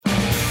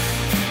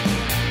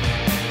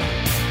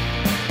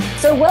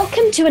So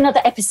welcome to another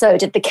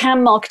episode of the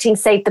Can Marketing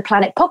Save the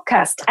Planet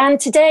podcast. And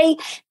today,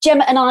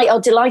 Gemma and I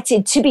are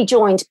delighted to be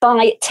joined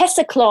by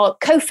Tessa Clark,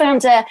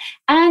 co-founder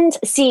and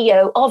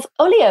CEO of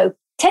Olio.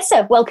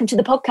 Tessa, welcome to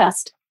the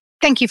podcast.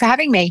 Thank you for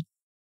having me.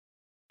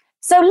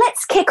 So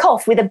let's kick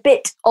off with a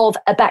bit of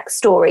a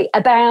backstory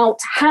about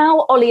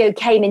how Olio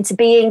came into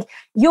being,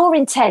 your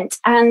intent,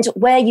 and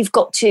where you've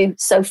got to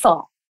so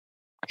far.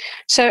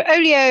 So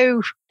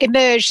Olio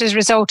emerged as a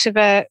result of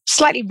a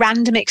slightly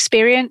random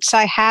experience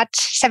I had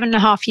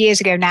 7.5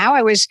 years ago now.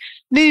 I was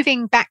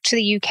moving back to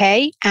the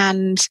UK,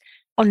 and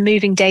on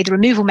moving day, the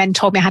removal men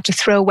told me I had to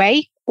throw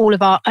away all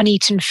of our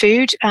uneaten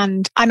food.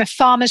 And I'm a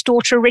farmer's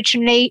daughter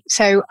originally,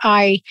 so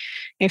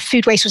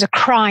food waste was a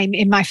crime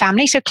in my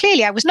family. So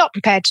clearly I was not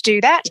prepared to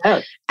do that.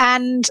 Oh.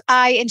 And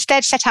I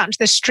instead set out into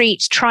the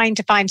streets trying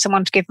to find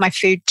someone to give my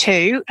food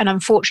to, and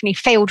unfortunately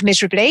failed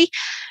miserably.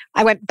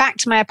 I went back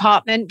to my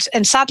apartment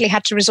and sadly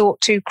had to resort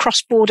to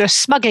cross-border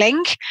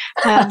smuggling.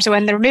 So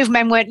when the removal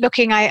men weren't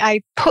looking,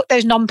 I put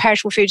those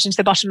non-perishable foods into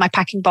the bottom of my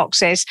packing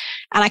boxes.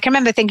 And I can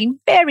remember thinking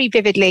very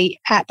vividly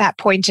at that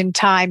point in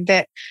time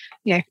that,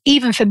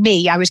 even for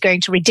me, I was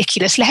going to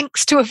ridiculous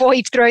lengths to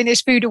avoid throwing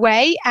this food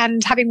away.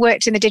 And having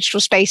worked in the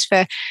digital space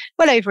for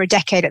well over a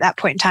decade at that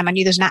point in time, I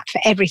knew there's an app for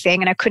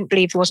everything. And I couldn't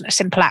believe there wasn't a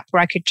simple app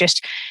where I could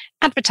just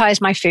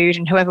advertise my food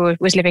and whoever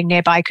was living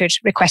nearby could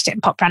request it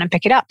and pop round and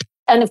pick it up.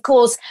 And of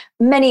course,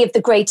 many of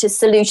the greatest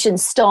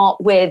solutions start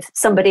with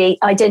somebody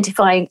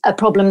identifying a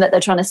problem that they're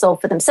trying to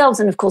solve for themselves.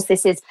 And of course,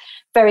 this is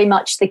very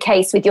much the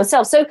case with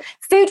yourself. So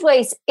food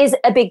waste is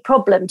a big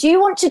problem. Do you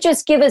want to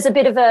just give us a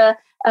bit of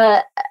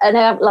an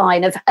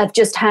outline of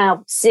just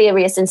how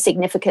serious and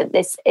significant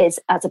this is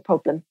as a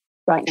problem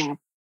right now?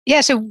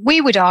 Yeah, so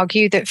we would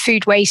argue that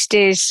food waste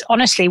is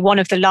honestly one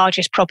of the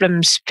largest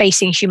problems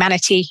facing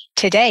humanity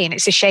today. And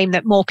it's a shame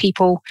that more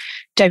people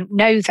don't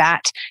know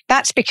that.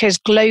 That's because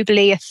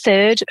globally,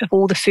 1/3 of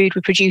all the food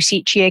we produce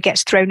each year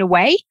gets thrown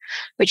away,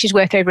 which is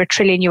worth over $1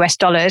 trillion.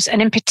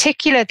 And in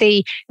particular,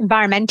 the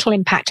environmental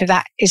impact of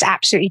that is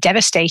absolutely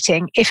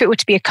devastating. If it were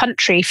to be a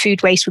country,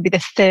 food waste would be the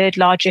 3rd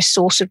largest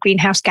source of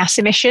greenhouse gas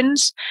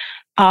emissions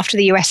after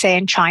the USA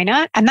and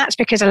China. And that's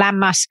because a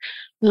landmass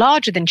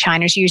larger than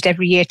China is used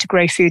every year to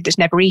grow food that's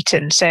never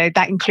eaten. So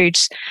that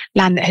includes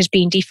land that has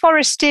been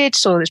deforested,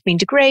 soil that's been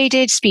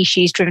degraded,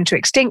 species driven to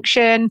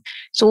extinction.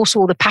 It's also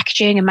all the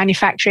packaging and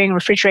manufacturing,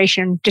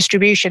 refrigeration and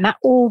distribution. That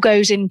all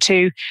goes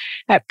into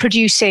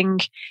producing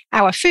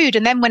our food.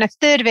 And then when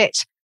 1/3 of it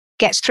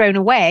gets thrown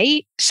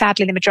away,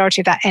 sadly, the majority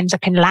of that ends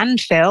up in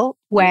landfill,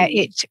 where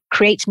it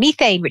creates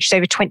methane, which is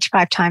over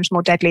 25 times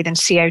more deadly than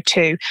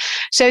CO2.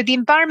 So the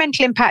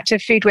environmental impact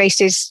of food waste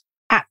is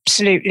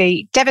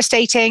absolutely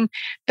devastating.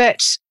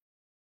 But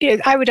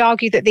I would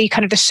argue that the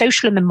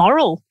social and the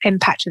moral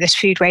impact of this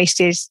food waste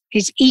is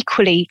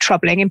equally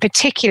troubling, in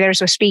particular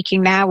as we're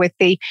speaking now with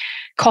the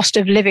cost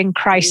of living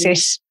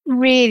crisis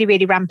really,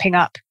 really ramping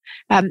up.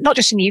 Not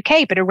just in the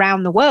UK, but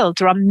around the world.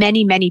 There are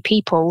many, many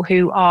people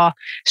who are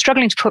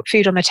struggling to put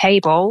food on the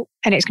table,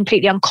 and it's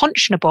completely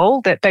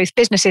unconscionable that both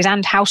businesses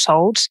and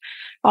households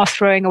are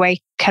throwing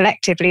away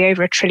collectively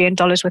over $1 trillion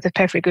worth of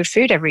perfectly good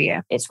food every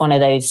year. It's one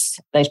of those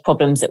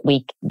problems that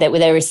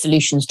there is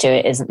solutions to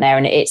it, isn't there?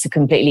 And it's a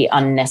completely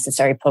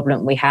unnecessary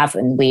problem we have.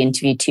 And we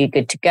interviewed Too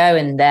Good To Go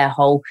and their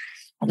whole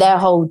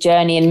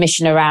journey and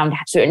mission around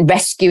sort of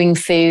rescuing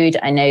food.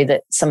 I know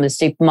that some of the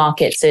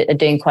supermarkets are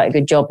doing quite a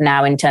good job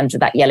now in terms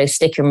of that yellow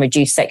sticker and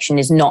reduced section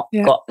is not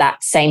got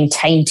that same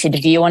tainted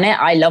view on it.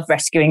 I love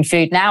rescuing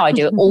food now. I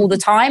do it all the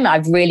time.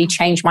 I've really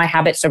changed my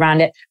habits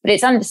around it, but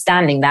it's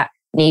understanding that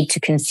need to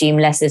consume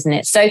less, isn't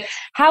it? So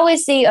how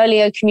is the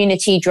Olio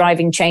community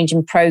driving change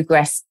and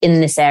progress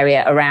in this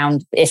area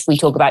around, if we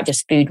talk about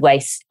just food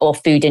waste or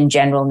food in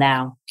general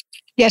now?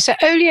 Yeah, so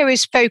Olio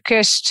is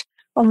focused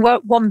on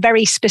one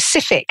very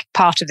specific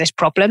part of this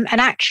problem. And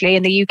actually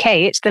in the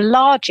UK, it's the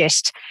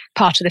largest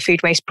part of the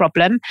food waste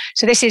problem.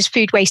 So this is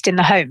food waste in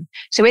the home.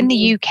 So in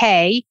the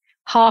UK,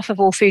 half of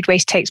all food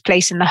waste takes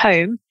place in the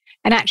home.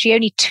 And actually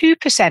only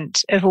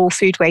 2% of all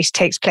food waste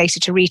takes place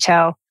at a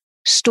retail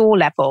store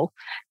level.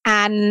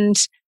 And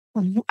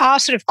our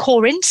sort of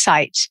core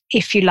insight,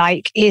 if you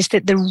like, is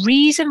that the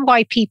reason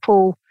why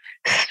people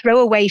throw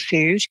away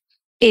food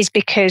is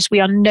because we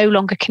are no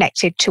longer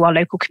connected to our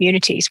local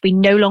communities. We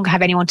no longer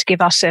have anyone to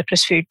give our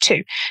surplus food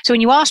to. So when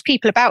you ask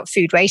people about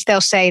food waste, they'll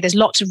say there's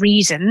lots of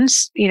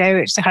reasons.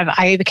 It's kind of,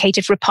 I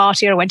overcated for a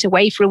party, or I went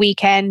away for a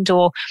weekend,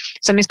 or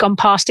something's gone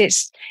past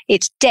its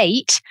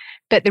date.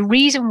 But the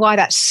reason why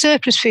that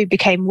surplus food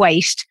became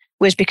waste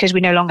was because we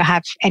no longer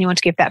have anyone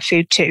to give that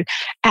food to.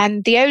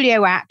 And the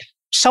Olio app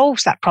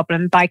solves that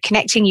problem by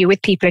connecting you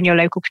with people in your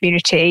local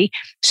community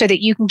so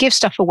that you can give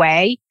stuff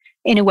away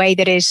in a way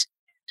that is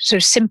sort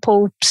of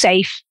simple,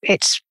 safe,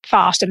 it's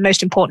fast, and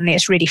most importantly,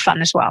 it's really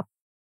fun as well.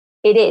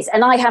 It is.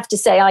 And I have to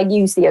say, I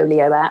use the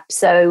Olio app.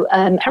 So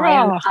I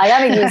am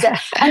a user.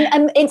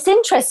 and it's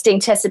interesting,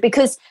 Tessa,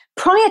 because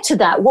prior to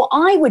that, what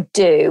I would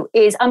do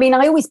is, I mean,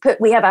 I always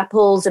we have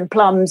apples and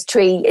plums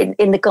tree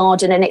in the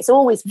garden, and it's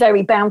always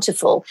very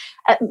bountiful.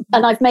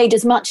 And I've made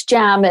as much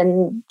jam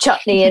and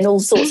chutney and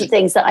all sorts of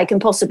things that I can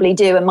possibly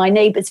do. And my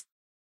neighbours'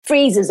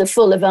 freezers are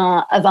full of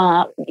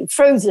our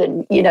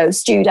frozen,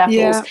 stewed apples.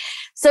 Yeah.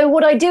 So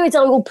what I do is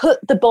I will put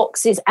the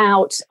boxes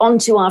out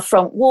onto our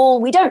front wall.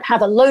 We don't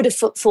have a load of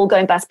footfall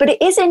going past, but it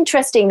is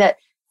interesting that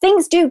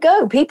things do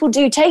go. People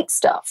do take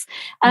stuff.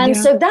 And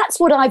so that's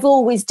what I've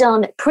always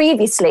done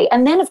previously.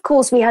 And then, of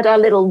course, we had our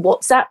little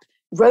WhatsApp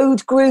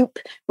road group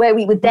where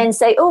we would then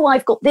say, oh,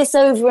 I've got this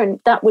over, and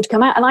that would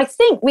come out. And I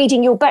think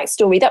reading your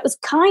backstory, that was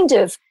kind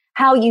of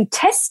how you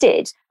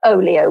tested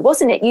Olio,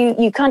 wasn't it?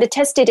 You kind of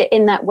tested it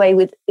in that way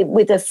with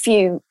a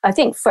few, I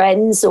think,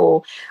 friends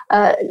or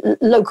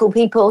local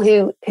people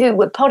who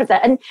were part of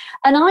that. And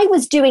I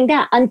was doing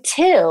that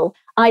until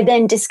I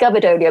then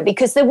discovered Olio,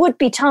 because there would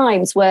be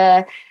times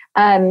where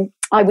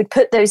I would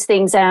put those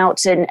things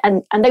out and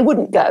they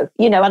wouldn't go,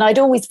 and I'd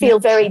always feel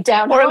very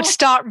down. Or it would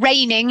start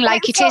raining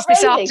like it is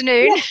this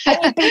afternoon.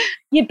 And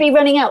you'd be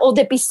running out, or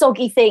there'd be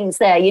soggy things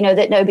there,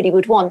 that nobody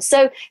would want.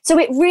 So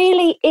it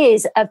really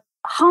is a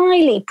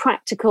highly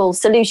practical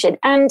solution.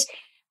 And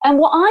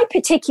what I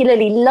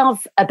particularly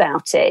love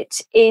about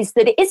it is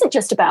that it isn't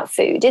just about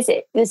food, is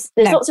it? There's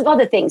lots of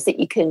other things that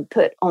you can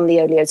put on the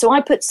Olio. So I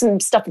put some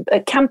stuff,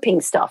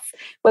 camping stuff,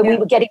 when we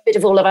were getting rid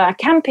of all of our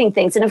camping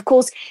things. And of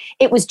course,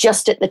 it was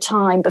just at the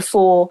time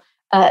before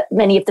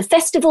many of the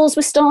festivals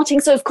were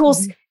starting. So of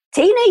course,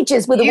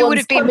 teenagers were the ones. You would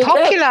have been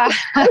popular.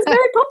 I was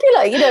very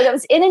popular, I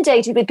was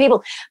inundated with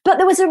people. But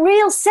there was a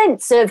real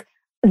sense of,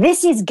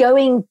 this is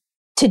going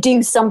to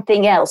do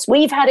something else.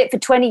 We've had it for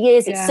 20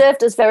 years. It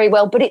served us very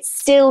well, but it's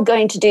still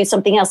going to do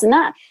something else. And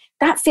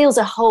that feels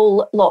a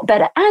whole lot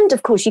better. And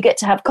of course, you get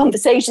to have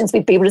conversations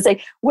with people to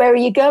say, where are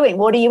you going?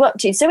 What are you up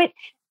to? So it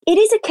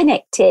is a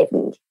connective.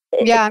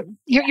 Yeah,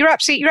 you're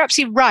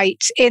absolutely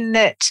right in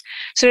that,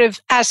 sort of,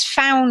 as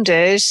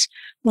founders,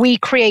 we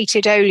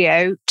created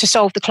Olio to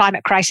solve the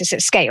climate crisis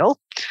at scale.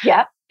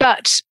 Yeah.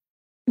 But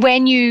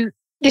when you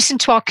listen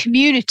to our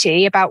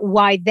community about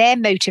why they're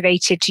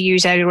motivated to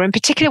use Olio, in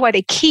particular why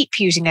they keep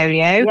using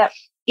Olio,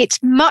 it's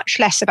much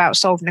less about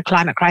solving the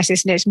climate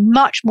crisis, and it's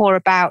much more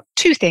about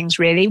two things,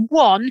 really.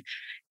 One,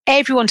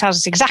 everyone tells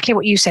us exactly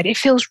what you said. It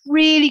feels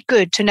really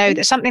good to know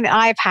that something that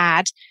I've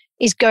had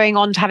is going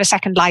on to have a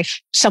second life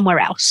somewhere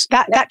else.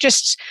 That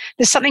just,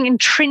 there's something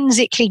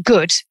intrinsically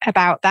good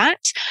about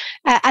that.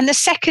 And the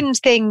second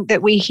thing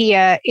that we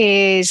hear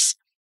is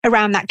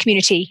around that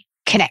community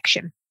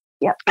connection.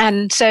 Yeah.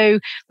 And so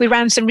we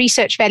ran some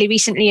research fairly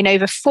recently, and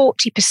over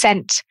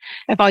 40%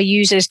 of our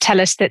users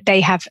tell us that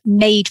they have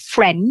made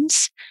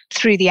friends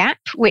through the app,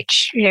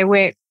 which,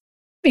 we're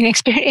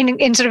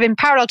in sort of in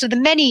parallel to the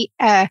many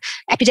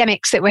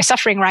epidemics that we're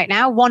suffering right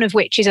now, one of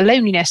which is a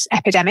loneliness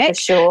epidemic.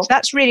 For sure. So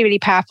that's really, really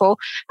powerful.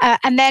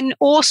 And then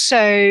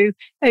also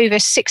over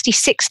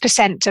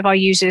 66% of our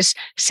users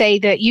say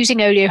that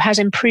using Olio has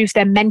improved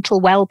their mental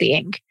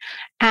well-being.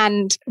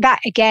 And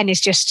that, again,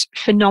 is just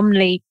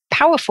phenomenally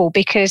powerful,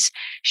 because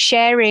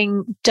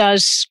sharing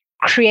does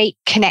create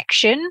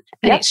connection,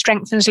 and it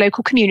strengthens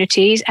local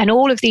communities. And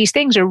all of these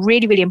things are a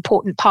really, really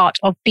important part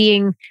of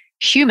being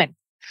human.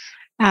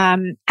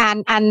 And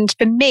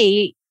for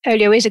me,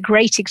 Olio is a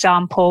great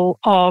example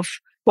of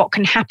what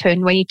can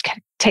happen when you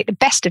take the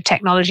best of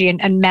technology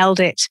and meld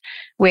it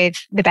with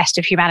the best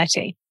of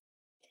humanity.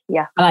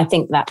 Yeah. And I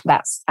think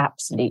that's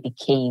absolutely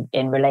key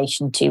in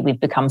relation to, we've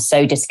become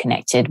so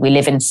disconnected. We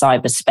live in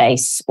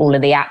cyberspace. All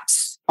of the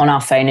apps on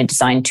our phone are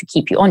designed to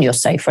keep you on your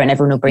sofa, and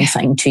everyone will bring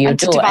something to your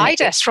door. To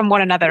divide us from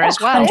one another as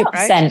well. 100%.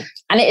 Right?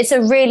 And it's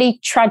a really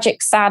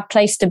tragic, sad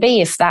place to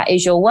be if that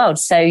is your world.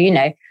 So,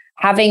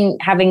 having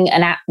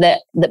an app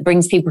that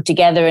brings people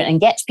together and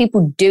gets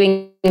people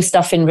doing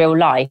stuff in real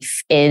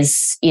life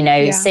is,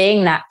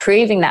 seeing that,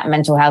 proving that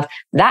mental health,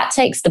 that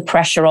takes the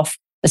pressure off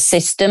the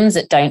systems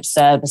that don't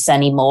serve us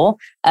anymore.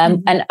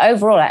 And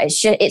overall,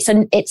 it's a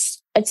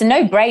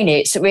no-brainer.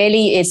 It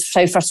really is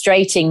so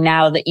frustrating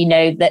now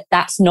that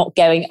that's not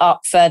going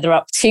further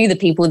up to the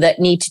people that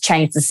need to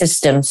change the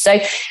system. So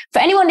for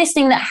anyone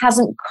listening that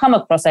hasn't come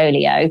across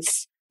Olio,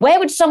 where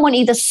would someone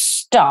either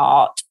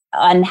start,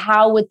 and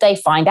how would they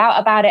find out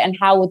about it, and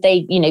how would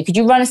they, could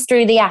you run us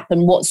through the app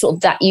and what sort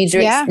of that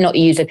not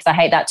user, because I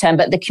hate that term,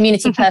 but the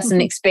community person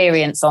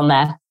experience on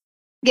there?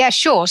 Yeah,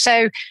 sure.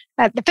 So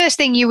the first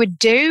thing you would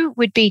do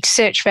would be to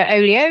search for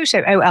Olio,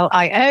 so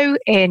Olio,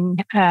 in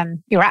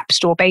your app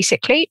store,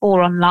 basically,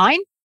 or online.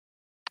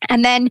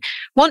 And then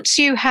once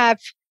you have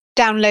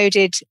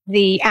downloaded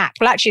the app,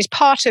 well, actually, as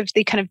part of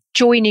the kind of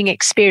joining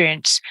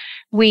experience,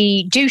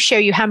 we do show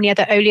you how many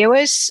other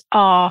Olioers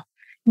are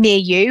near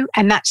you.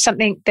 And that's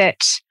something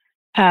that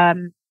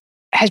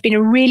has been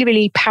a really,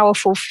 really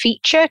powerful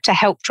feature to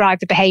help drive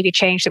the behavior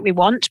change that we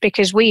want,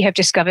 because we have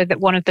discovered that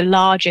one of the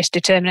largest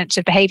determinants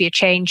of behavior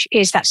change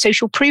is that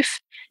social proof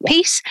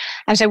piece.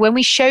 And so when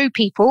we show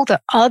people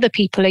that other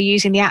people are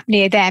using the app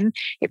near them,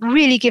 it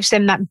really gives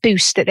them that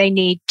boost that they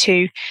need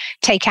to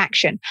take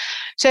action.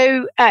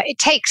 So it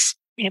takes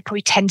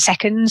probably 10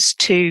 seconds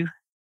to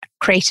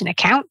create an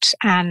account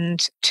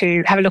and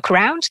to have a look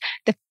around.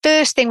 The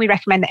first thing we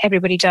recommend that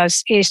everybody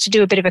does is to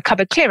do a bit of a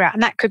cupboard clear out.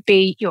 And that could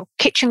be your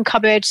kitchen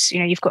cupboards.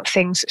 You've got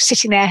things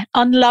sitting there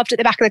unloved at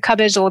the back of the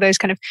cupboards, or those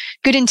kind of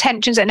good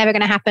intentions that are never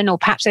going to happen, or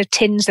perhaps those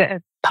tins that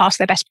are past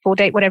their best before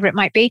date, whatever it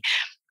might be.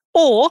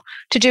 Or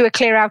to do a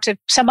clear out of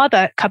some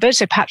other cupboard.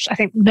 So perhaps I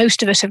think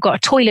most of us have got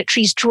a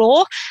toiletries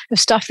drawer of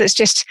stuff that's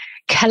just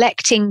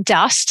collecting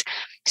dust.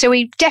 So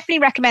we definitely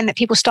recommend that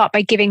people start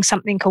by giving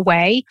something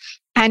away,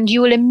 and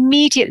you will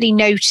immediately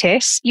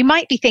notice, you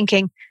might be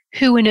thinking,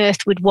 who on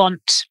earth would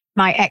want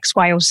my X,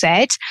 Y, or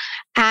Z?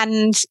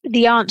 And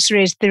the answer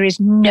is there is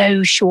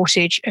no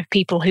shortage of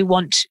people who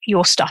want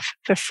your stuff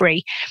for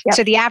free. Yep.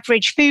 So the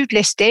average food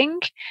listing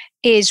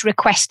is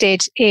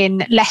requested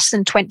in less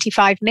than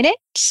 25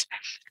 minutes,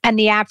 and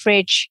the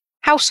average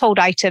household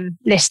item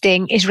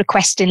listing is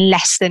requested in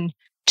less than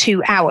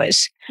 2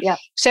 hours. Yeah.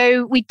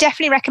 So we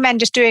definitely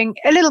recommend just doing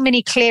a little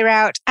mini clear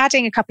out,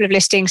 adding a couple of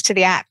listings to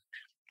the app.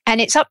 And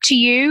it's up to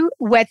you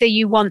whether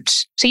you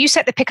want, so you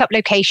set the pickup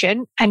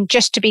location, and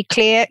just to be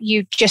clear,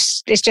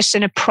 it's just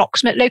an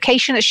approximate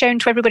location that's shown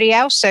to everybody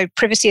else. So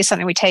privacy is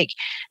something we take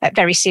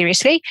very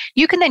seriously.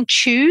 You can then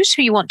choose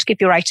who you want to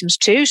give your items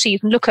to. So you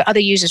can look at other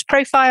users'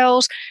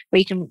 profiles, where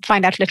you can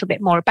find out a little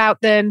bit more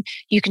about them.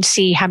 You can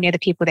see how many other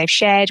people they've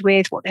shared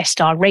with, what their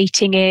star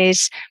rating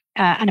is,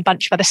 and a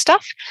bunch of other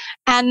stuff.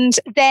 And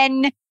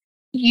then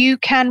you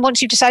can,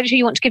 once you've decided who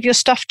you want to give your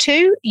stuff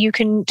to, you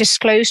can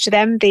disclose to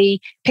them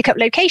the pickup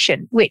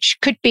location, which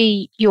could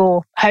be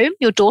your home,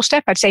 your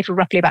doorstep. I'd say for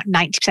roughly about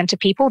 90% of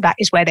people, that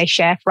is where they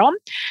share from.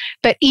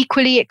 But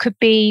equally, it could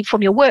be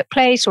from your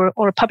workplace or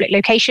a public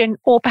location,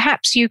 or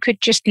perhaps you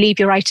could just leave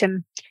your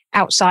item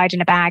outside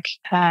in a bag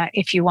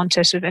if you want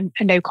a sort of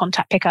a no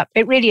contact pickup.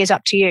 It really is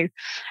up to you.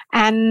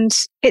 And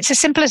it's as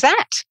simple as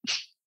that.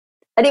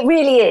 And it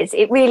really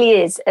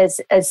is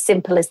as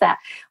simple as that.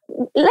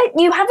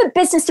 You have a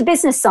business to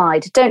business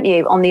side, don't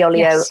you, on the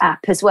Olio app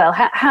as well?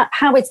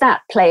 How is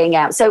that playing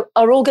out? So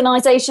are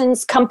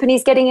organizations,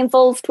 companies getting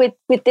involved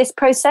with this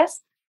process?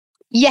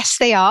 Yes,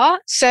 they are.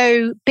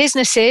 So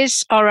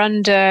businesses are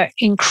under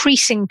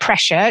increasing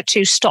pressure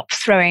to stop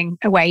throwing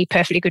away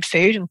perfectly good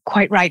food, and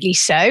quite rightly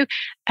so,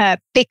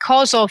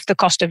 because of the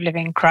cost of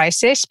living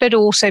crisis, but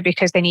also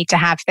because they need to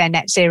have their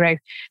net zero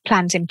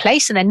plans in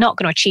place, and they're not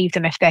going to achieve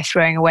them if they're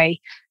throwing away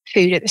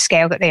food at the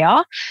scale that they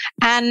are.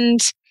 And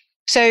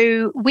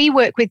so we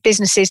work with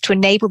businesses to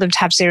enable them to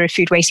have zero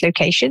food waste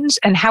locations.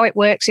 And how it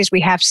works is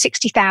we have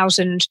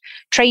 60,000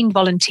 trained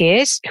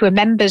volunteers who are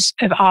members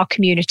of our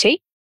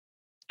community.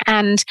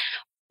 And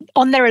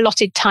on their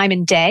allotted time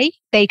and day,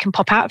 they can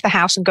pop out of the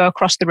house and go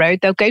across the road.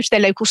 They'll go to their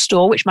local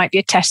store, which might be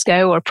a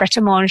Tesco or a Pret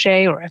a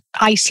Manger or a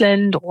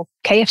Iceland or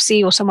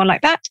KFC or someone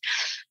like that.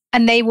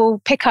 And they will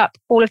pick up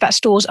all of that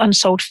store's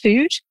unsold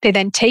food. They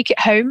then take it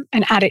home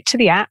and add it to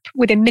the app.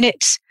 Within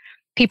minutes,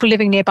 people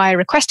living nearby are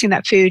requesting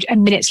that food,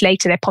 and minutes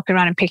later, they're popping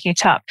around and picking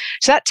it up.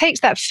 So that takes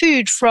that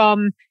food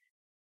from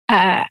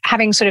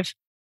having sort of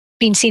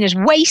been seen as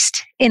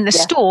waste in the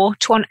store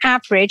to, on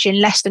average, in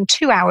less than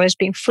 2 hours,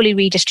 being fully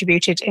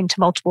redistributed into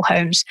multiple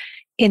homes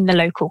in the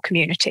local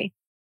community.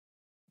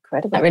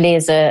 Incredible. That really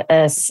is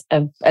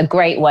a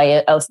great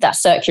way of that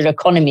circular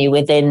economy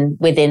within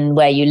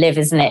where you live,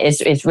 isn't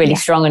it? Is really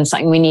strong, and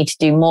something we need to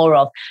do more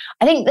of.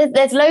 I think that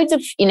there's loads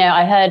of,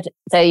 I heard,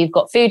 so you've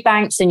got food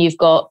banks and you've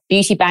got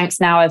beauty banks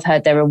now. I've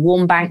heard there are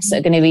warm banks that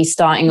are going to be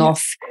starting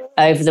off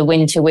over the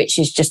winter, which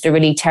is just a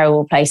really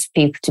terrible place for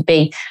people to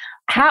be.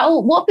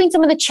 What have been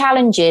some of the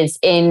challenges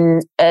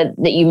that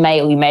you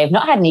may or you may have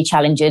not had any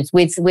challenges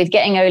with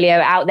getting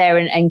Olio out there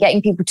and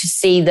getting people to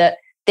see that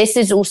this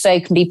is also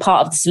can be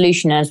part of the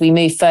solution as we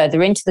move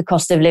further into the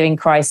cost of living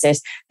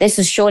crisis? This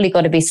has surely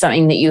got to be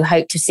something that you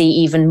hope to see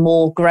even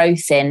more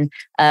growth in,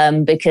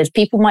 because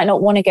people might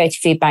not want to go to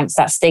food banks,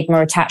 that stigma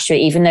attached to it,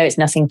 even though it's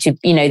nothing to,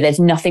 there's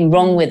nothing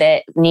wrong with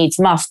it, needs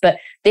must. But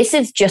this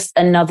is just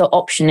another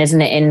option,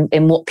 isn't it,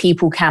 in what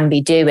people can be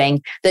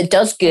doing that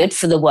does good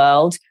for the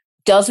world,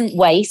 doesn't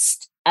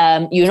waste.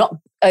 You're not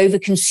over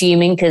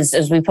consuming, because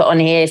as we put on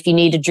here, if you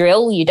need a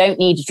drill, you don't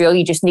need a drill,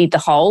 you just need the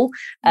hole,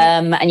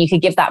 and you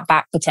could give that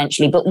back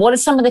potentially. But what are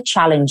some of the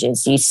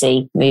challenges you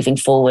see moving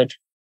forward?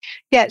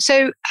 Yeah,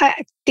 so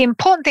the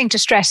important thing to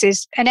stress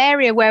is an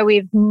area where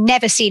we've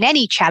never seen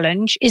any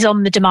challenge is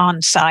on the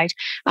demand side.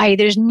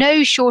 There's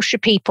no shortage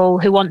of people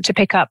who want to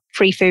pick up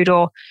free food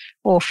or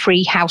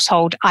free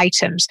household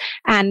items.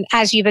 And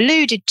as you've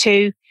alluded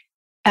to,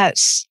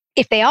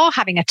 if they are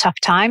having a tough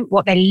time,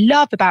 what they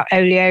love about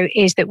Olio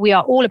is that we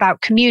are all about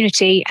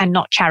community and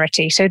not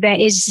charity. So there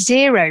is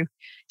zero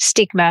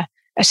stigma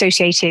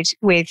associated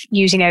with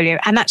using Olio,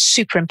 and that's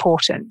super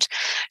important.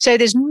 So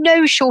there's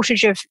no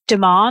shortage of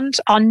demand.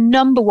 Our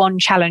number one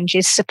challenge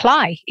is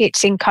supply.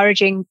 It's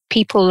encouraging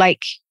people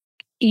like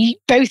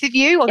both of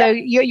you, although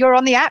you're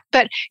on the app,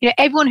 but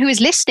everyone who is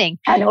listening,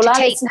 and all our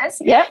listeners,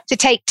 to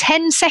take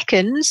 10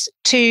 seconds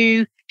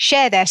to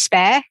share their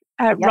spare,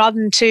 rather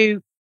than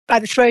to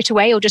either throw it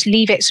away or just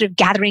leave it sort of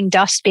gathering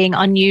dust, being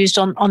unused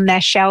on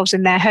their shelves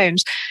in their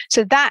homes.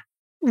 So that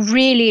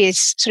really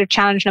is sort of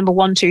challenge number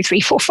 1, 2,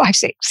 3, 4, 5,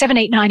 6, 7,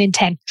 8, 9, and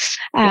 10.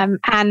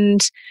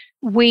 And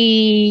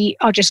we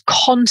are just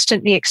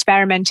constantly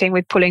experimenting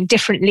with pulling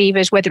different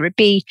levers, whether it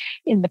be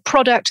in the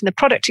product and the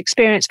product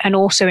experience, and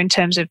also in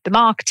terms of the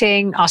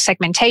marketing, our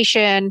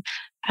segmentation,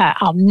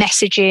 our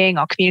messaging,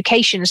 our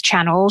communications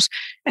channels.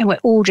 And we're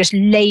all just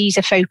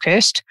laser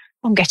focused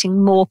on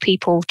getting more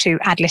people to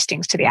add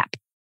listings to the app.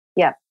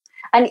 Yeah.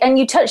 And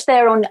you touched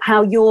there on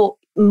how you're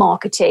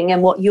marketing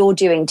and what you're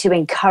doing to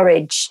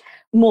encourage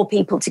more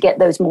people to get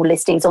those more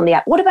listings on the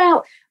app. What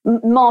about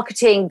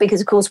marketing?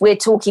 Because of course we're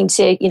talking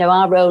to,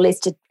 our role is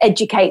to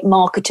educate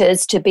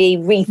marketers to be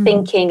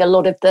rethinking a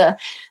lot of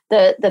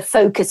the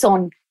focus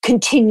on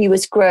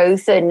continuous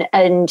growth and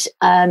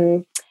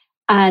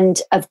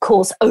of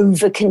course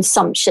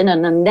overconsumption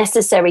and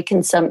unnecessary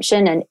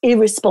consumption and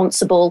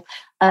irresponsible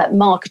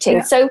marketing.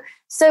 Yeah.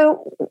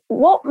 So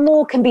what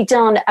more can be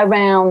done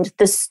around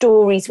the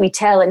stories we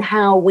tell and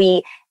how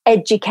we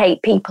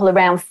educate people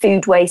around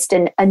food waste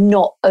and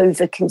not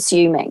over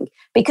consuming?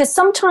 Because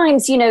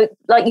sometimes,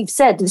 like you've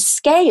said, the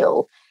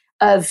scale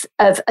of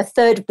a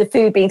third of the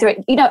food being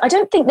thrown, I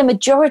don't think the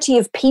majority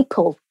of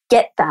people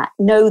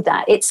know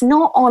that. It's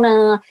not on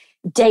our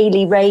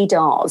daily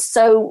radars.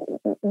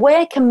 So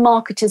where can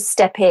marketers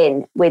step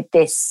in with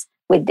this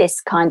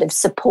kind of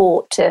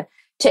support to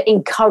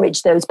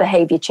encourage those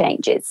behavior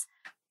changes?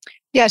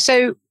 Yeah,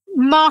 so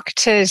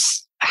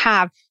marketers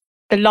have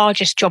the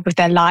largest job of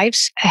their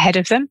lives ahead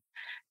of them.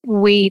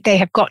 They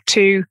have got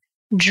to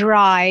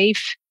drive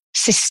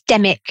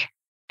systemic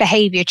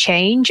behavior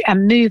change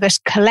and move us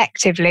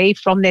collectively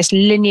from this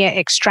linear,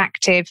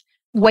 extractive,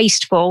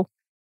 wasteful,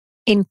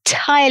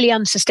 entirely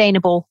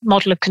unsustainable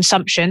model of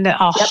consumption that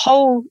our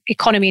whole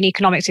economy and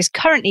economics is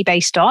currently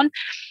based on.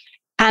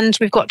 And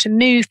we've got to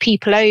move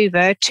people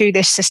over to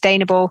this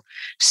sustainable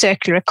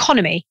circular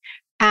economy.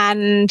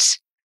 And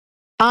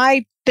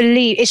I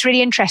believe it's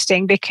really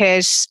interesting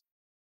because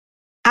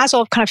as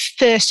of kind of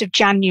 1st of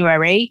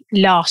January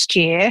last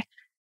year,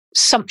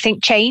 something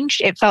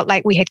changed. It felt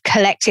like we had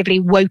collectively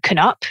woken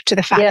up to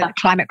the fact that the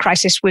climate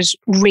crisis was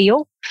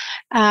real.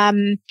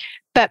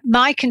 But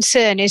my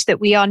concern is that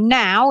we are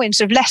now, in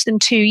sort of less than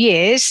 2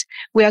 years,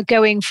 we are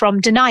going from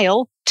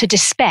denial to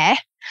despair.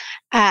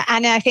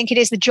 And I think it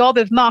is the job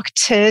of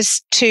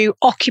marketers to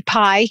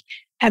occupy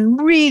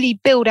and really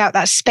build out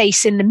that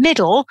space in the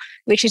middle,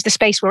 which is the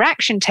space where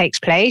action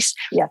takes place.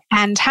 Yeah.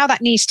 And how that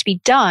needs to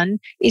be done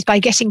is by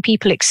getting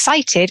people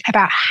excited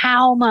about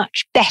how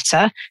much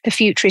better the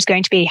future is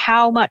going to be,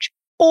 how much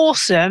more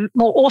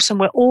awesome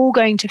we're all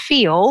going to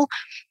feel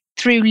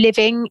through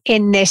living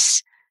in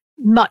this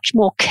much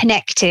more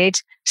connected,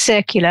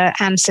 circular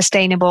and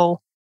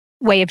sustainable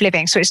way of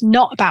living. So it's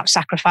not about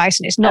sacrifice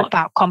and it's not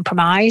about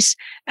compromise.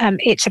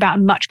 It's about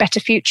a much better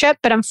future.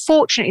 But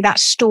unfortunately, that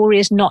story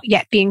is not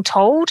yet being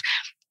told.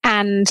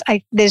 And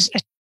there's a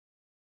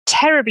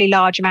terribly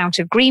large amount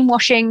of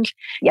greenwashing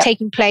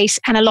taking place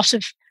and a lot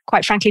of,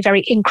 quite frankly,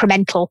 very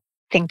incremental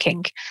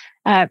thinking.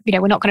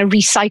 We're not going to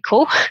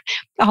recycle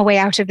our way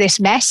out of this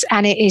mess.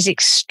 And it is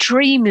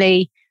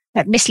extremely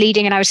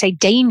misleading and I would say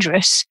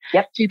dangerous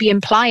to be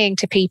implying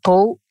to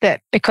people that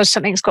because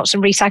something's got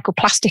some recycled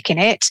plastic in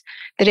it,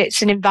 that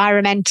it's an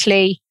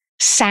environmentally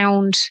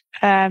sound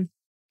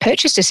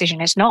purchase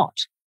decision. It's not.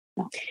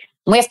 No.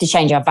 We have to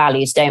change our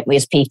values, don't we,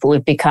 as people?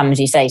 We've become, as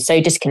you say,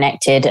 so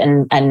disconnected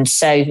and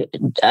so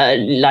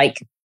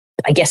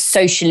I guess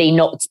socially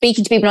not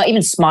speaking to people, not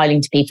even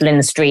smiling to people in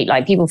the street.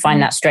 Like people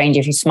find that strange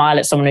if you smile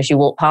at someone as you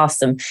walk past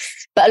them.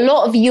 But a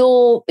lot of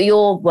your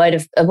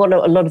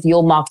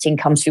marketing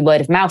comes through word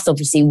of mouth,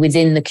 obviously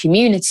within the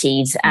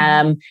communities,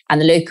 and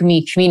the local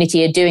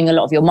community are doing a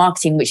lot of your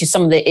marketing, which is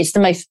it's the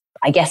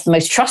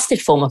most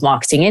trusted form of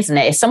marketing, isn't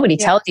it? If somebody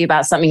tells you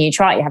about something, you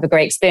try it, you have a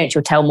great experience,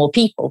 you'll tell more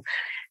people.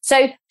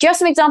 So do you have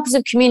some examples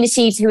of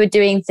communities who are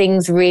doing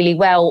things really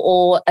well,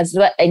 or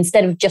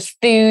instead of just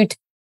food,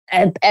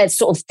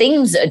 sort of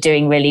things that are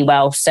doing really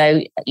well?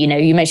 So,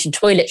 you mentioned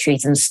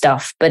toiletries and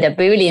stuff, but I'd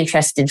be really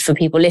interested for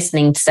people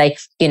listening to say,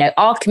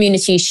 are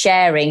communities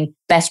sharing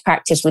best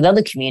practice with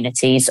other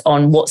communities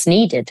on what's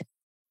needed?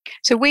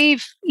 So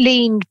we've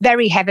leaned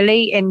very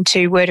heavily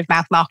into word of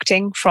mouth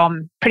marketing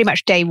from pretty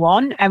much day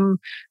one. And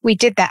we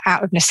did that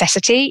out of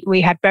necessity. We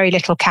had very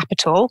little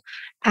capital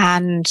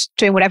and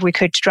doing whatever we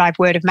could to drive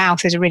word of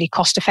mouth is a really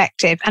cost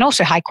effective and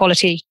also high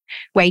quality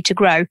way to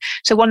grow.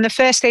 So one of the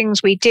first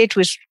things we did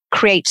was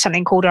create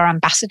something called our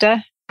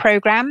ambassador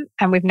program.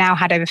 And we've now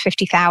had over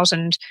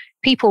 50,000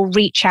 people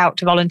reach out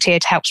to volunteer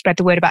to help spread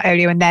the word about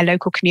Olio in their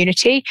local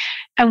community.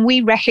 And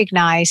we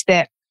recognize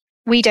that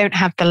we don't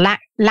have the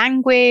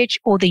language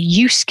or the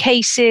use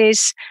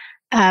cases,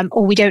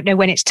 or we don't know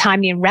when it's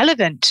timely and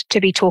relevant to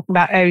be talking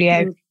about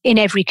Olio in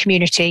every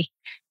community,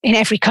 in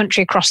every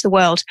country across the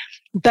world.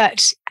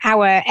 But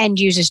our end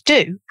users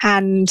do.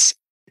 And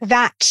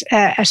that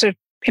sort of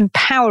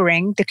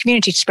empowering the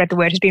community to spread the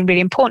word has been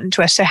really important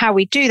to us. So how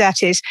we do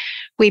that is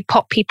we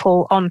pop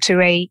people onto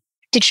a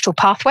digital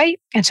pathway.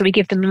 And so we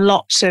give them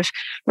lots of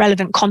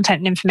relevant content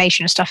and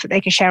information and stuff that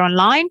they can share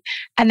online.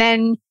 And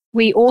then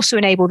we also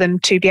enable them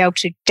to be able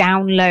to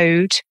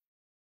download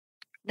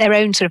their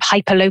own sort of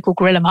hyper-local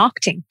guerrilla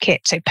marketing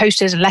kit. So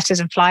posters and letters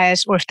and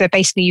flyers, or if they're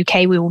based in the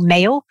UK, we will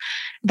mail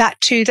that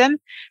to them.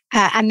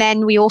 And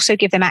then we also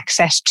give them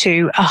access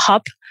to a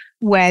hub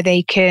where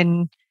they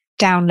can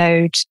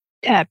download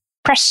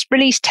press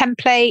release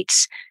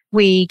templates.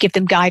 We give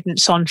them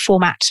guidance on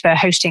formats for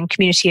hosting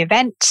community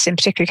events, in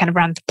particular kind of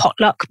around the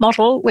potluck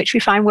model, which we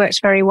find works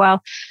very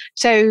well.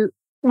 So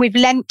we've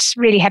lent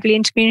really heavily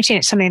into community, and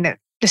it's something that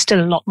there's still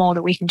a lot more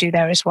that we can do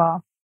there as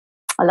well.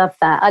 I love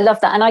that.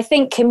 And I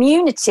think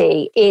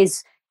community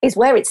is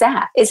where it's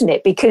at, isn't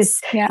it?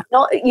 Because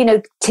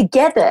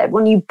together,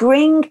 when you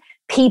bring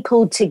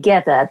people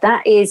together,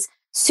 that is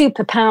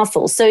super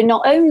powerful. So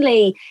not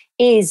only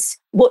is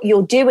what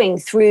you're doing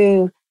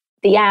through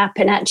the app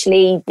and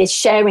actually this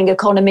sharing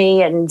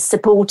economy and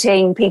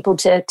supporting people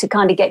to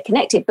kind of get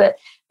connected, but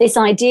this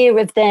idea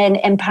of then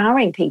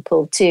empowering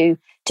people to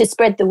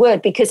spread the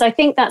word, because I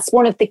think that's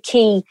one of the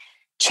key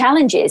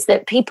challenges,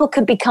 that people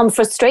could become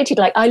frustrated.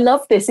 Like, I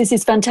love this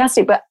is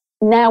fantastic, but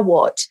now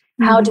what?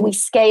 How do we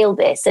scale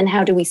this, and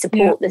how do we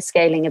support the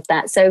scaling of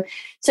that? So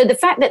the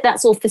fact that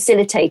that's all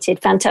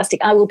facilitated, fantastic.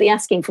 I will be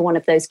asking for one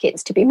of those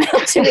kits to be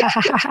mailed to me.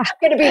 I'm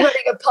going to be running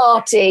a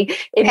party.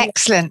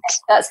 Excellent.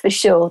 That's for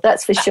sure.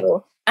 That's for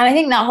sure. And I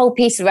think that whole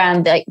piece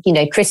around,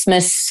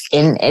 Christmas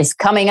is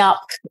coming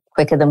up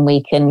quicker than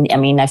we can. I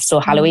mean, I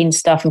saw Halloween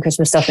stuff and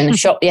Christmas stuff in the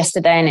shop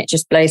yesterday, and it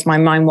just blows my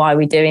mind. Why are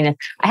we doing it?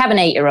 I have an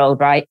 8-year-old,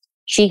 right?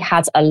 She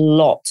has a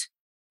lot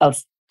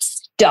of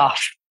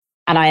stuff,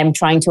 and I am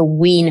trying to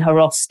wean her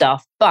off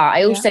stuff. But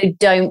I also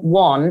don't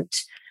want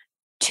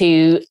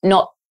to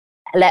not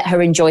let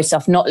her enjoy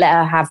stuff, not let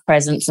her have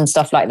presents and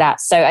stuff like that.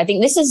 So I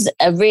think this is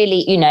a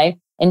really,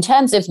 in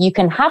terms of you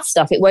can have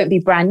stuff, it won't be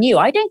brand new.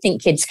 I don't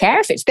think kids care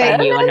if it's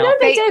brand new or not.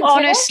 They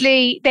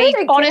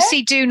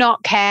honestly do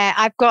not care.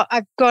 I've got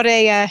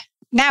a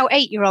now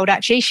 8-year-old,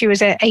 actually. She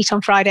was 8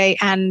 on Friday,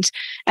 and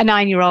a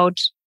 9-year-old.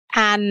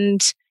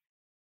 And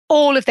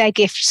all of their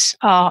gifts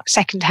are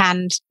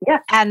secondhand,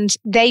 and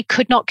they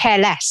could not care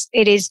less.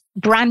 It is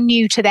brand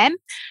new to them,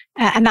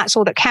 and that's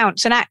all that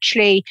counts. And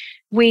actually,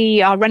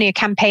 we are running a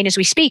campaign as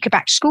we speak, a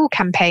back to school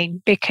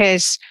campaign,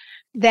 because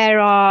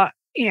there are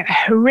a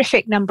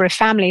horrific number of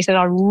families that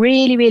are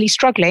really, really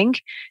struggling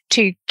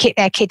to kit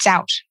their kids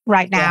out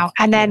right now.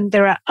 And then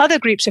there are other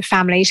groups of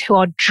families who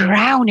are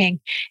drowning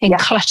in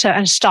clutter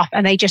and stuff,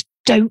 and they just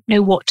don't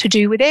know what to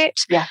do with it.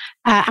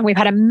 And we've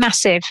had a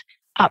massive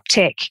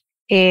uptick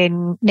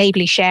in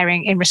neighbourly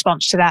sharing in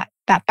response to that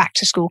back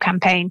to school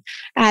campaign.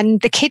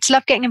 And the kids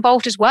love getting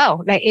involved as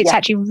well. It's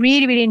actually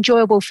really, really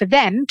enjoyable for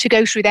them to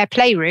go through their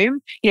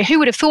playroom. Who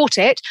would have thought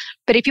it?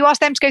 But if you ask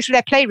them to go through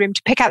their playroom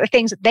to pick out the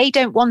things that they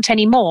don't want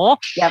anymore,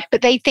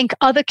 but they think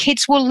other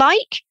kids will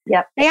like,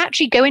 they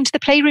actually go into the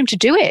playroom to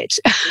do it.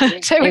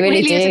 So it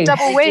really is a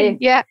double win.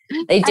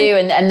 They do.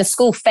 And the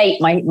school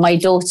fete, my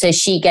daughter,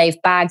 she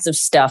gave bags of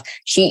stuff.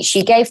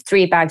 She gave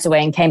 3 bags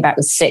away and came back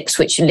with 6,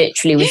 which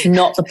literally was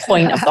not the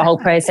point of the whole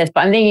process.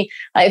 But I'm thinking,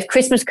 if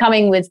Christmas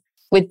coming with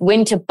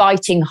winter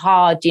biting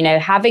hard,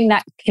 having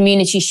that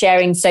community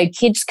sharing so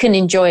kids can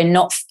enjoy and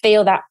not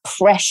feel that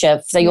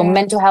pressure. So your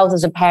mental health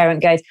as a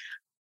parent goes,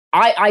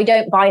 I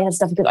don't buy her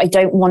stuff because I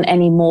don't want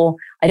any more.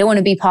 I don't want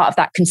to be part of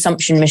that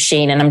consumption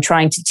machine. And I'm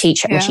trying to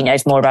teach her, and she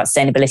knows more about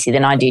sustainability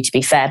than I do, to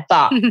be fair.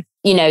 But,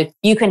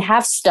 you can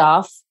have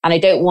stuff, and I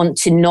don't want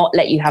to not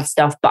let you have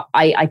stuff, but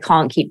I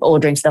can't keep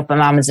ordering stuff from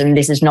Amazon.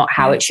 This is not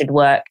how it should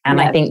work. And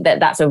I think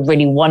that's a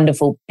really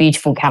wonderful,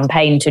 beautiful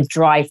campaign to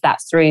drive that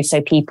through,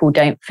 so people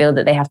don't feel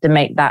that they have to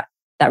make that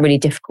really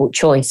difficult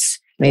choice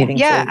moving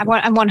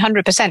forward. And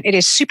 100%. It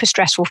is super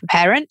stressful for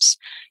parents.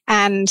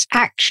 And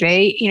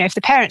actually, if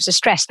the parents are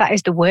stressed, that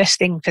is the worst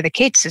thing for the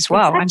kids as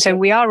well. Exactly. And so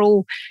we are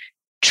all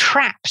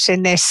trapped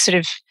in this sort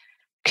of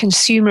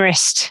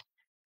consumerist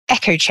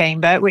echo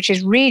chamber, which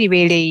is really,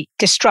 really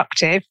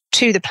destructive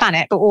to the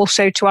planet, but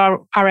also to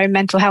our own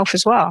mental health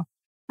as well.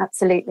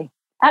 Absolutely.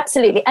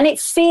 And it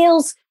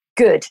feels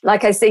good.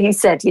 Like you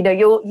said,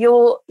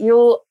 your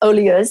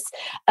olios,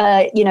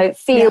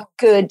 feel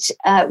good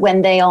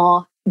when they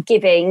are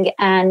giving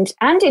and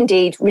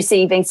indeed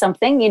receiving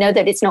something,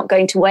 that it's not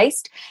going to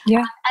waste.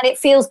 And it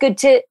feels good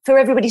for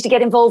everybody to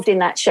get involved in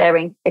that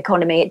sharing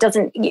economy.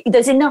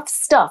 There's enough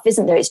stuff,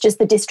 isn't there? It's just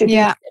the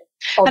distribution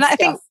of and I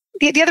stuff.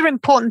 think the other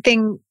important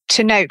thing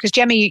to note, because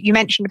Gemma, you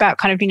mentioned about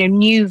kind of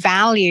new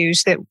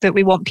values that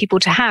we want people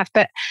to have,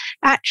 but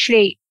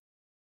actually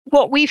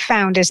what we've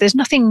found is there's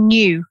nothing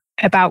new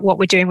about what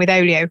we're doing with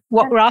Olio.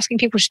 What we're asking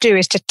people to do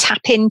is to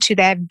tap into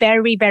their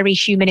very, very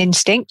human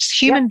instincts.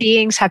 Human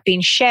beings have been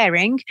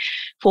sharing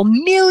for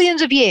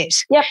millions of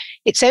years.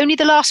 It's only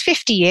the last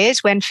 50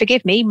 years when,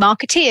 forgive me,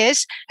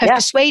 marketeers have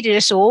persuaded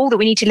us all that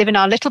we need to live in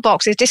our little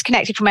boxes,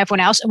 disconnected from everyone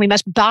else, and we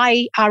must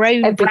buy our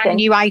own brand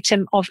new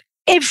item of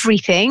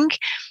everything.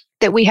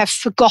 that we have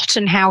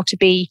forgotten how to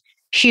be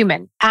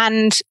human.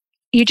 And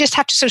you just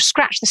have to sort of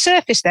scratch the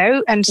surface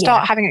though and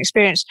start having an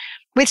experience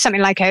with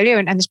something like Olio.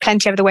 And there's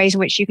plenty of other ways in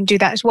which you can do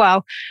that as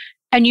well.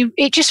 And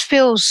it just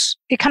feels,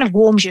 it kind of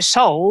warms your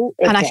soul.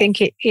 And I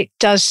think it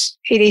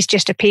is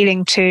just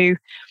appealing to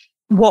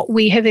what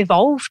we have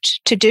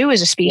evolved to do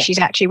as a species,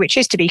 actually, which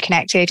is to be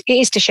connected. It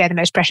is to share the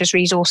most precious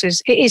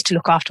resources. It is to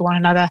look after one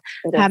another.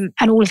 And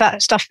all of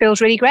that stuff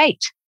feels really great.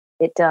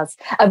 It does.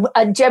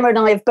 And Gemma and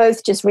I have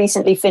both just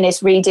recently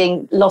finished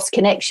reading Lost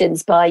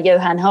Connections by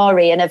Johann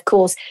Hari. And of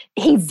course,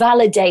 he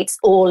validates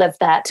all of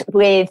that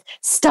with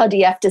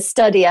study after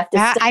study after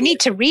study. I need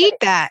to read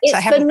that.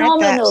 It's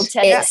phenomenal.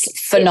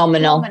 It's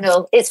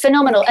phenomenal. It's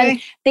phenomenal. Okay.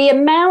 And the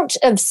amount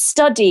of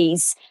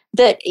studies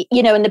that,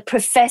 and the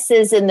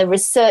professors and the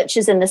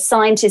researchers and the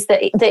scientists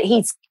that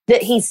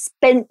he's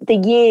spent the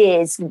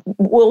years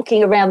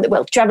walking around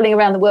traveling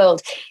around the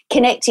world,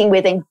 connecting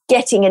with and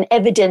getting and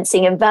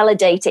evidencing and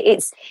validating.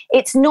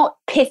 It's not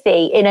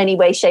pithy in any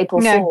way, shape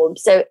or form.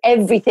 So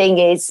everything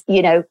is,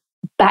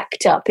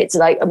 backed up. It's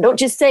like, I'm not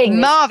just saying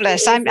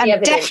marvelous. I'm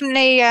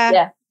definitely,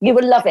 you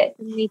will love it.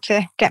 Need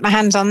to get my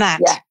hands on that.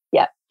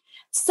 Yeah.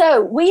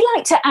 So we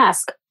like to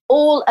ask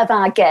all of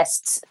our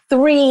guests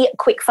 3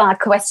 quick-fire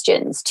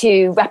questions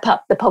to wrap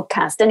up the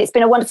podcast. And it's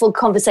been a wonderful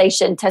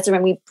conversation, Tessa,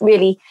 and we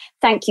really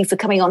thank you for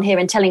coming on here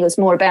and telling us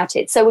more about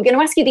it. So we're going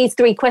to ask you these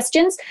 3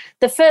 questions.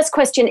 The first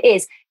question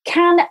is,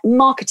 can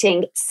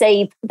marketing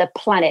save the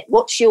planet?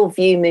 What's your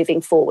view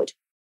moving forward?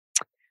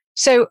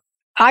 So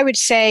I would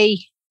say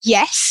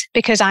yes,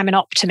 because I'm an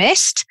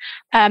optimist.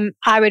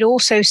 I would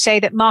also say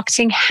that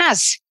marketing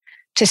has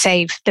to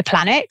save the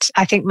planet.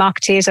 I think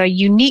marketeers are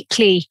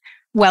uniquely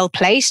well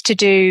placed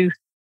to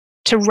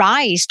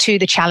rise to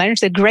the challenge,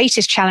 the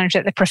greatest challenge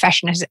that the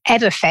profession has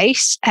ever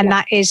faced. And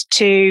that is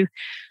to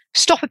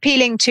stop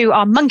appealing to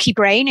our monkey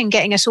brain and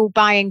getting us all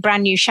buying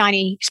brand new,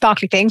 shiny,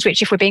 sparkly things,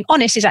 which, if we're being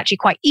honest, is actually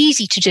quite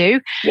easy to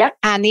do. Yep.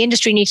 And the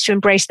industry needs to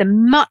embrace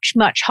them much,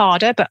 much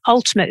harder, but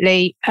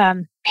ultimately,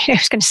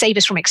 it's going to save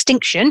us from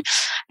extinction.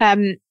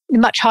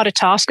 Much harder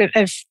task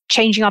of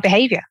changing our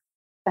behavior.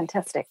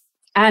 Fantastic.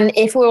 And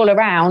if we're all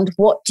around,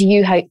 what do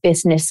you hope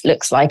business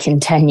looks like in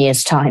 10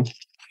 years' time?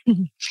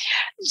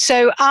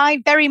 So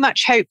I very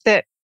much hope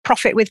that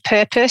profit with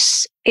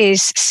purpose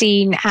is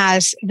seen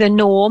as the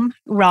norm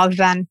rather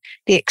than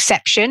the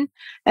exception.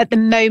 At the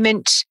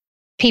moment,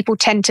 people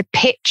tend to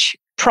pitch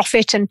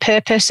profit and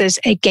purpose as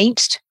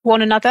against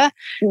one another,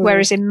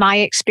 whereas in my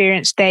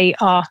experience, they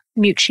are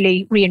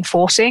mutually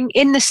reinforcing,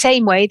 in the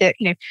same way that,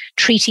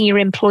 treating your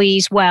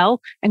employees well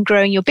and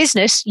growing your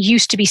business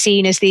used to be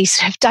seen as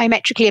these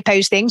diametrically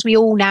opposed things. We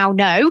all now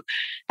know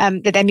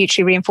that they're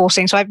mutually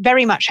reinforcing. So I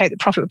very much hope that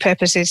profit with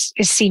purpose is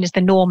seen as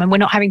the norm, and we're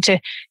not having to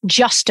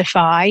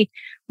justify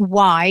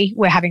why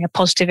we're having a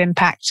positive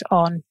impact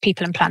on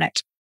people and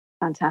planet.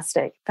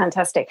 Fantastic.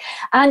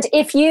 And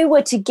if you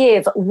were to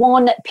give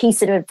one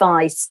piece of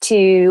advice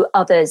to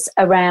others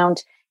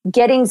around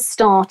getting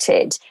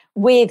started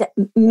with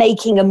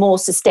making a more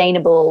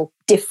sustainable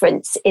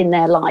difference in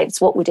their lives,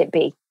 what would it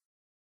be?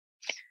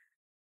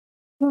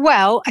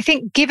 Well, I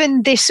think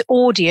given this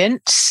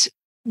audience,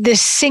 the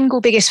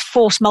single biggest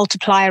force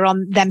multiplier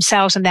on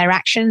themselves and their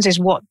actions is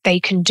what they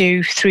can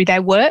do through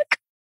their work.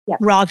 Yep.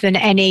 Rather than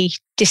any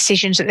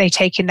decisions that they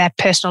take in their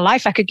personal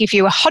life. I could give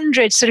you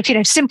 100 sort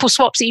of, simple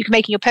swaps that you can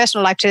make in your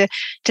personal life to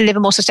live a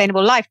more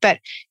sustainable life. But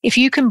if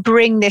you can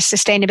bring this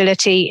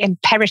sustainability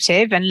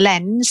imperative and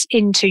lens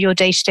into your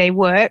day-to-day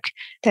work,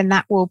 then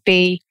that will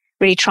be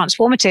really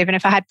transformative. And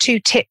if I had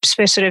 2 tips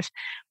for sort of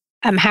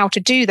how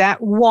to do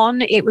that,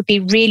 one, it would be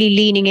really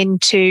leaning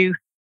into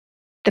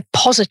the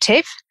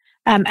positive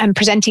and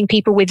presenting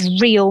people with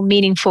real,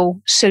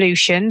 meaningful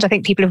solutions. I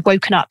think people have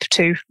woken up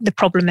to the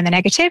problem and the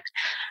negative.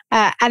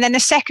 And then the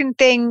second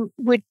thing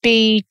would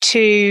be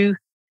to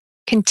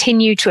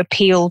continue to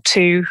appeal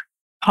to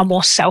our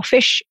more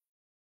selfish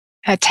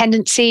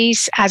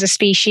tendencies as a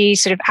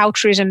species. Sort of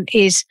altruism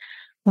is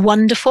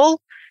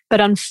wonderful, but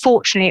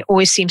unfortunately, it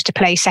always seems to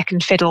play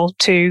second fiddle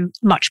to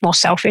much more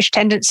selfish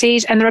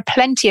tendencies. And there are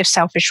plenty of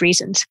selfish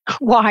reasons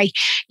why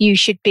you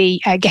should be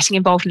getting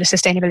involved in the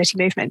sustainability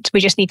movement. We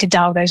just need to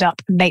dial those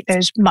up and make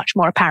those much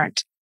more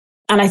apparent.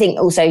 And I think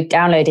also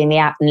downloading the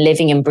app and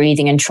living and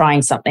breathing and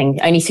trying something,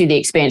 only through the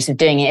experience of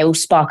doing it, it will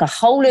spark a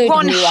whole load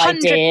of new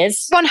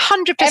ideas.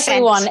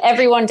 100%.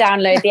 Everyone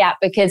download the app,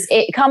 because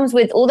it comes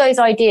with all those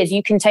ideas.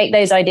 You can take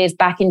those ideas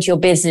back into your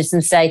business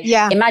and say,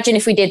 imagine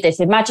if we did this,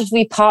 imagine if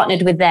we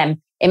partnered with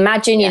them.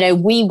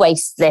 Imagine, we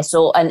waste this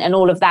and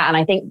all of that. And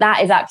I think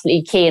that is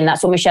absolutely key. And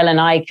that's what Michelle and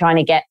I trying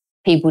to get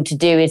people to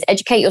do, is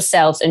educate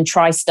yourselves and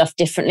try stuff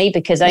differently,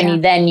 because only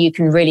then you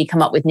can really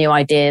come up with new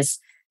ideas.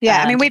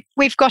 Yeah, I mean,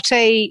 we've got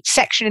a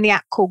section in the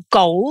app called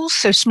Goals,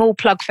 so small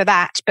plug for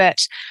that. But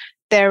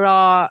there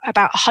are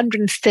about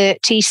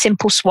 130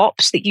 simple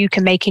swaps that you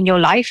can make in your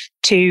life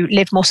to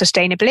live more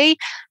sustainably.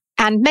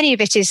 And many of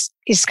it is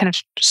kind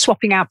of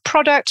swapping out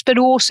products, but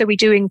also we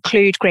do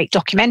include great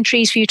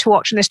documentaries for you to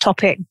watch on this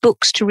topic,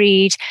 books to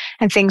read,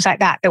 and things like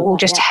that will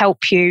just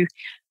help you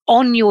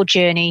on your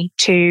journey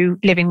to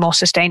living more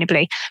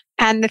sustainably.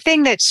 And the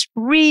thing that's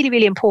really,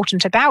 really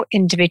important about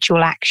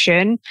individual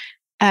action,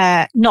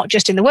 not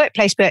just in the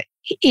workplace, but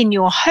in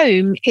your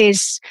home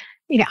is,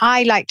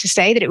 I like to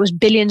say that it was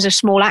billions of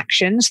small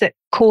actions that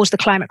caused the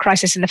climate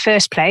crisis in the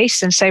first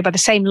place. And so by the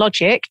same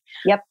logic,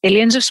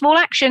 billions of small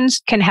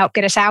actions can help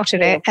get us out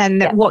of it.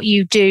 And that what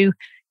you do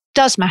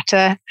does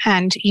matter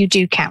and you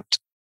do count.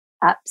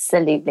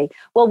 Absolutely.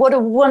 Well, what a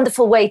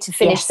wonderful way to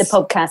finish the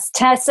podcast.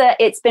 Tessa,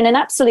 it's been an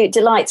absolute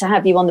delight to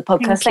have you on the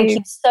podcast. Thank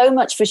you so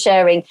much for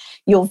sharing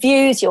your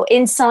views, your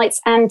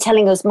insights, and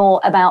telling us more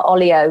about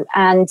Olio.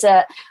 And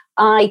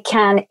I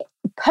can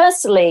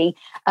personally,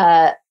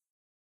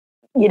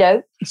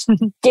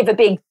 give a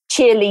big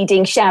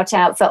cheerleading shout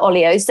out for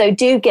Olio. So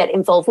do get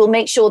involved. We'll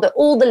make sure that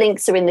all the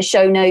links are in the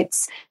show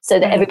notes so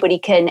that everybody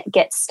can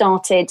get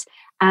started.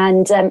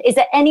 And is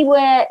there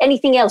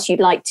anything else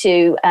you'd like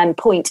to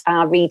point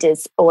our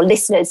readers or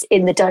listeners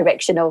in the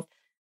direction of?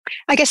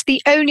 I guess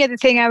the only other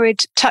thing I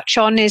would touch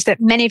on is that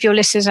many of your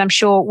listeners, I'm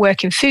sure,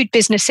 work in food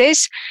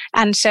businesses.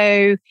 And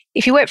so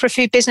if you work for a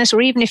food business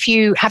or even if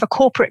you have a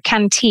corporate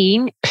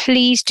canteen,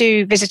 please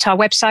do visit our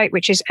website,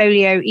 which is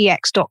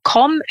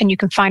olioex.com. And you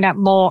can find out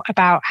more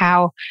about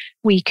how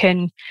we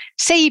can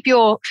save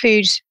your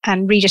food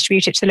and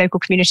redistribute it to the local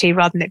community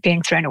rather than it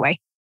being thrown away.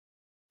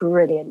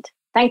 Brilliant.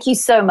 Thank you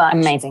so much.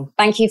 Amazing.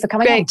 Thank you for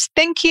coming on.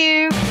 Thank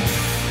you.